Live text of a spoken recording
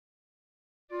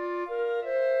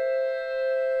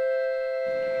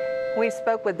We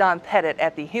spoke with Don Pettit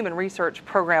at the Human Research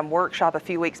Program workshop a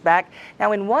few weeks back.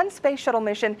 Now, in one space shuttle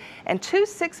mission and 2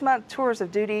 6-month tours of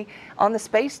duty on the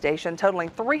space station, totaling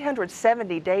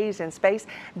 370 days in space,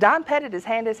 Don Pettit has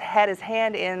had his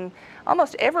hand in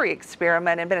almost every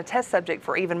experiment and been a test subject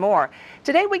for even more.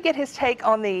 Today, we get his take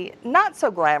on the not so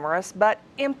glamorous but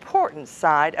important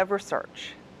side of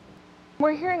research.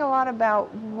 We're hearing a lot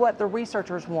about what the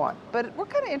researchers want, but we're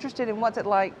kind of interested in what's it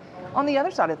like on the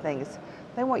other side of things.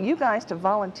 They want you guys to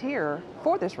volunteer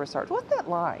for this research. What's that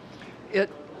like?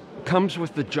 It comes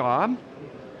with the job.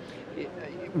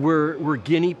 We're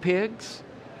guinea pigs,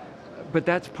 but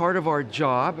that's part of our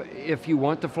job. If you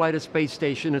want to fly to space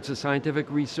station, it's a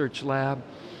scientific research lab.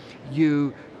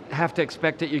 You have to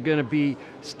expect that you're going to be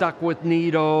stuck with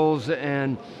needles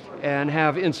and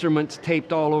have instruments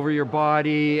taped all over your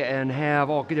body and have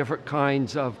all different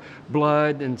kinds of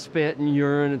blood and spit and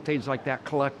urine and things like that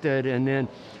collected. And then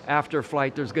after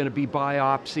flight, there's going to be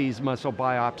biopsies, muscle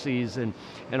biopsies,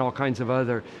 and all kinds of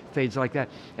other things like that.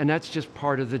 And that's just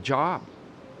part of the job.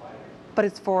 But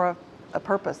it's for a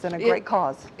purpose and a great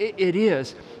cause. It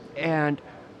is. And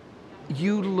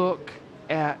you look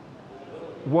at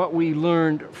what we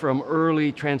learned from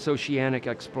early transoceanic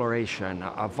exploration,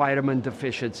 vitamin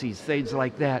deficiencies, things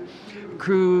like that.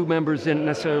 Crew members didn't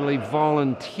necessarily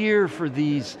volunteer for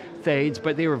these things,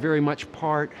 but they were very much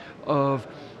part of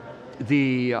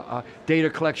the data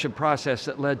collection process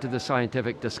that led to the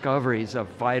scientific discoveries of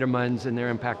vitamins and their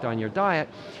impact on your diet.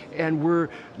 And we're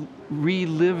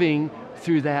reliving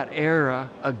through that era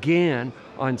again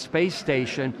on space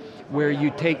station, where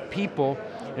you take people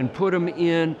and put them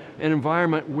in an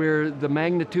environment where the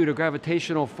magnitude of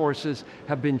gravitational forces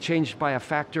have been changed by a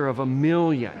factor of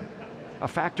 1,000,000. A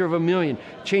factor of 1,000,000.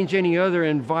 Change any other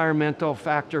environmental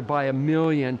factor by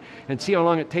 1,000,000 and see how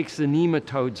long it takes the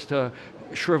nematodes to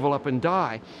shrivel up and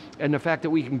die. And the fact that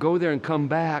we can go there and come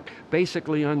back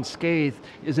basically unscathed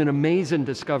is an amazing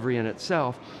discovery in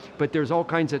itself. But there's all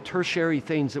kinds of tertiary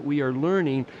things that we are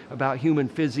learning about human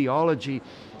physiology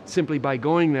simply by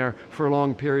going there for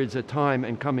long periods of time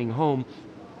and coming home.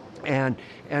 And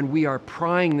we are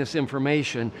prying this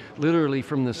information literally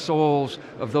from the souls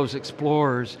of those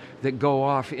explorers that go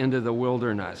off into the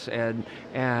wilderness.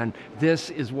 And this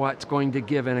is what's going to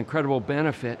give an incredible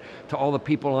benefit to all the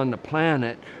people on the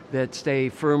planet that stay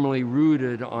firmly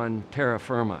rooted on terra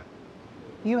firma.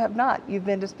 You have not. You've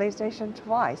been to space station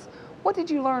twice. What did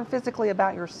you learn physically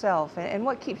about yourself, and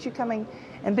what keeps you coming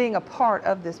and being a part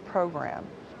of this program?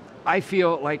 I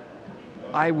feel like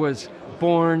I was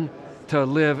born to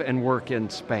live and work in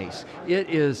space. It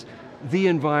is the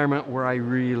environment where I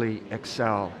really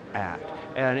excel at.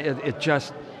 And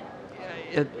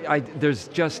there's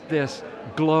just this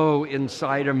glow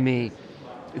inside of me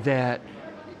that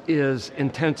is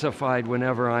intensified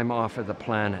whenever I'm off of the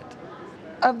planet.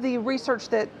 Of the research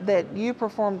that you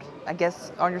performed, I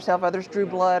guess, on yourself, others drew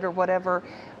blood or whatever,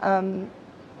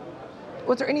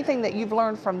 was there anything that you've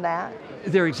learned from that?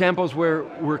 There are examples where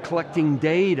we're collecting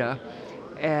data,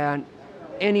 and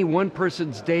any one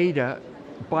person's data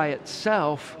by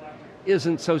itself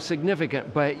isn't so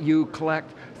significant, but you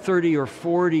collect 30 or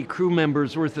 40 crew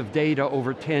members worth of data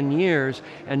over 10 years,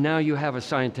 and now you have a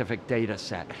scientific data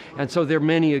set. And so there are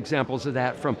many examples of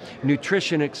that, from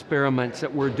nutrition experiments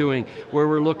that we're doing, where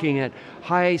we're looking at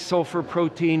high sulfur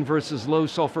protein versus low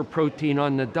sulfur protein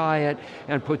on the diet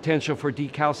and potential for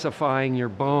decalcifying your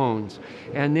bones.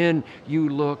 And then you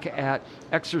look at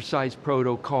exercise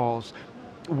protocols,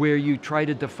 where you try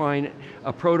to define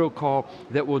a protocol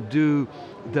that will do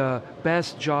the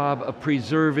best job of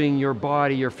preserving your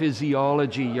body, your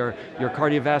physiology, your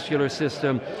cardiovascular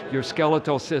system, your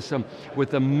skeletal system,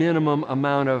 with the minimum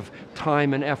amount of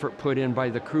time and effort put in by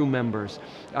the crew members.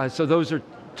 So those are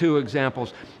two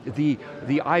examples. The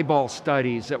eyeball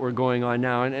studies that were going on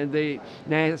now, and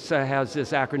NASA has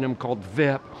this acronym called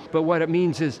VIP, but what it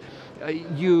means is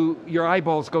your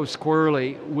eyeballs go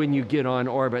squirrely when you get on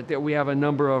orbit. That we have a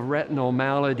number of retinal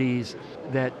maladies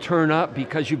that turn up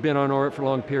because you've been on orbit for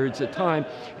long periods of time,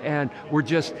 and we're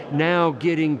just now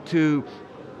getting to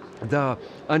the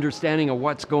understanding of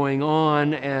what's going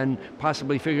on and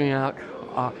possibly figuring out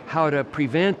how to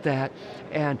prevent that.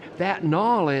 And that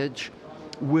knowledge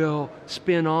will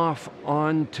spin off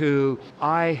onto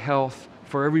eye health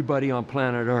for everybody on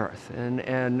planet Earth,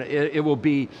 and it will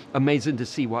be amazing to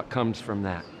see what comes from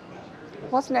that.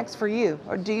 What's next for you?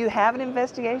 Or do you have an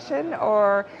investigation,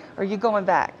 or are you going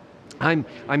back?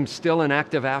 I'm still an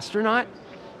active astronaut,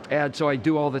 And so I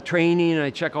do all the training, and I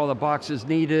check all the boxes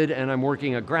needed, and I'm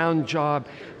working a ground job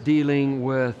dealing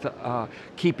with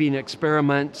keeping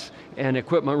experiments and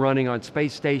equipment running on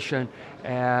space station,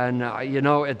 and you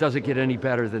know, it doesn't get any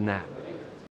better than that.